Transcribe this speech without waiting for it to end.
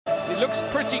looks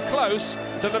pretty close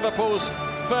to Liverpool's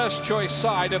first choice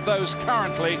side of those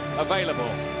currently available.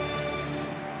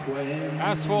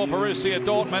 As for Borussia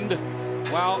Dortmund,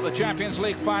 well, the Champions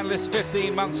League finalists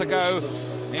 15 months ago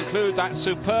include that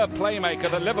superb playmaker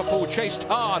that Liverpool chased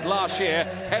hard last year,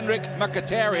 Henrik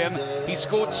Mkhitaryan. He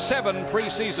scored 7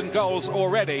 pre-season goals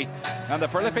already, and the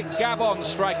prolific Gabon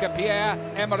striker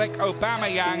Pierre-Emerick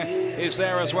Aubameyang is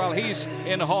there as well. He's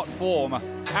in hot form.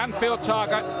 Anfield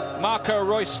target Marco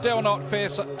Reus still not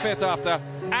fit after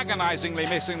agonizingly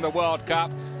missing the World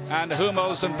Cup, and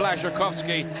Hummels and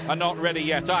Błaszczykowski are not ready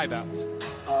yet either.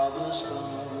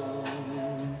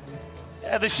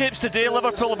 The shapes today,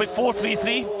 Liverpool will be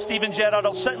 4-3-3. Steven Gerrard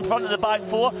will sit in front of the back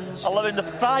four, allowing the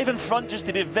 5 in front just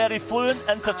to be very fluent,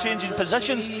 interchanging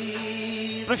positions.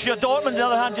 Borussia Dortmund, on the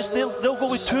other hand, they'll go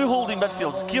with 2 holding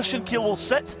midfields. Kiel will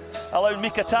sit, allowing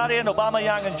Mkhitaryan,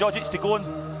 Aubameyang and Djordjic to go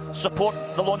and support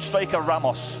the lone striker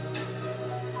Ramos.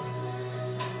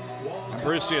 And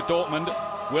Borussia Dortmund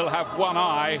will have one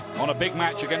eye on a big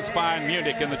match against Bayern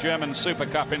Munich in the German Super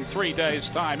Cup in 3 days'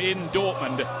 time in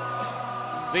Dortmund.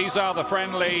 These are the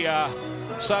friendly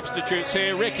substitutes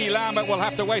here. Ricky Lambert will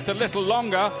have to wait a little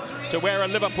longer to wear a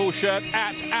Liverpool shirt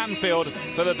at Anfield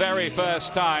for the very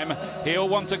first time. He'll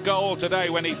want a goal today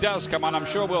when he does come on. I'm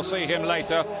sure we'll see him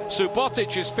later.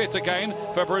 Subotic is fit again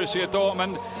for Borussia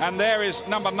Dortmund. And there is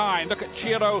number 9. Look at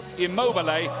Ciro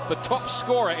Immobile, the top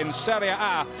scorer in Serie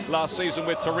A last season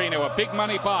with Torino. A big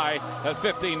money buy at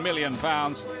 £15 million.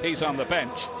 He's on the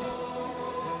bench.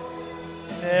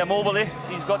 Yeah, Immobile,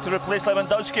 he's got to replace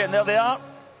Lewandowski, and there they are.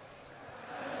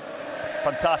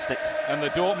 Fantastic. And the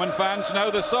Dortmund fans know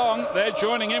the song. They're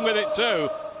joining in with it too.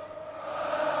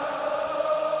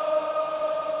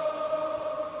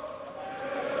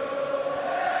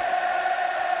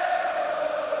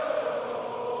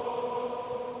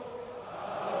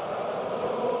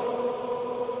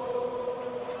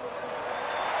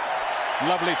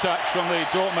 Lovely touch from the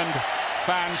Dortmund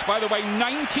fans. By the way,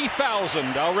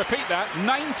 90,000, I'll repeat that,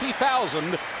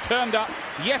 90,000 turned up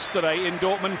yesterday in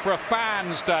Dortmund for a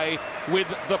fans' day with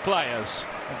the players.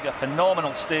 They've got a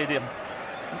phenomenal stadium,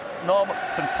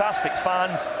 fantastic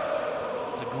fans.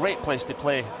 It's a great place to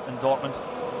play in Dortmund.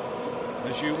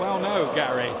 As you well know,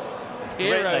 Gary,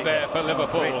 hero there for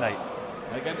Liverpool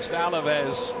against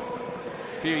Alaves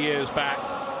a few years back.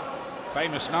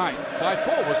 Famous night,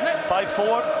 5-4, wasn't it?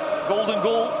 5-4, golden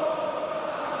goal.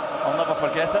 I'll never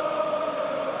forget it.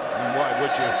 And why would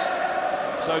you?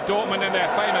 So Dortmund in their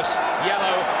famous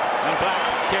yellow and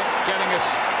black kit getting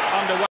us underway.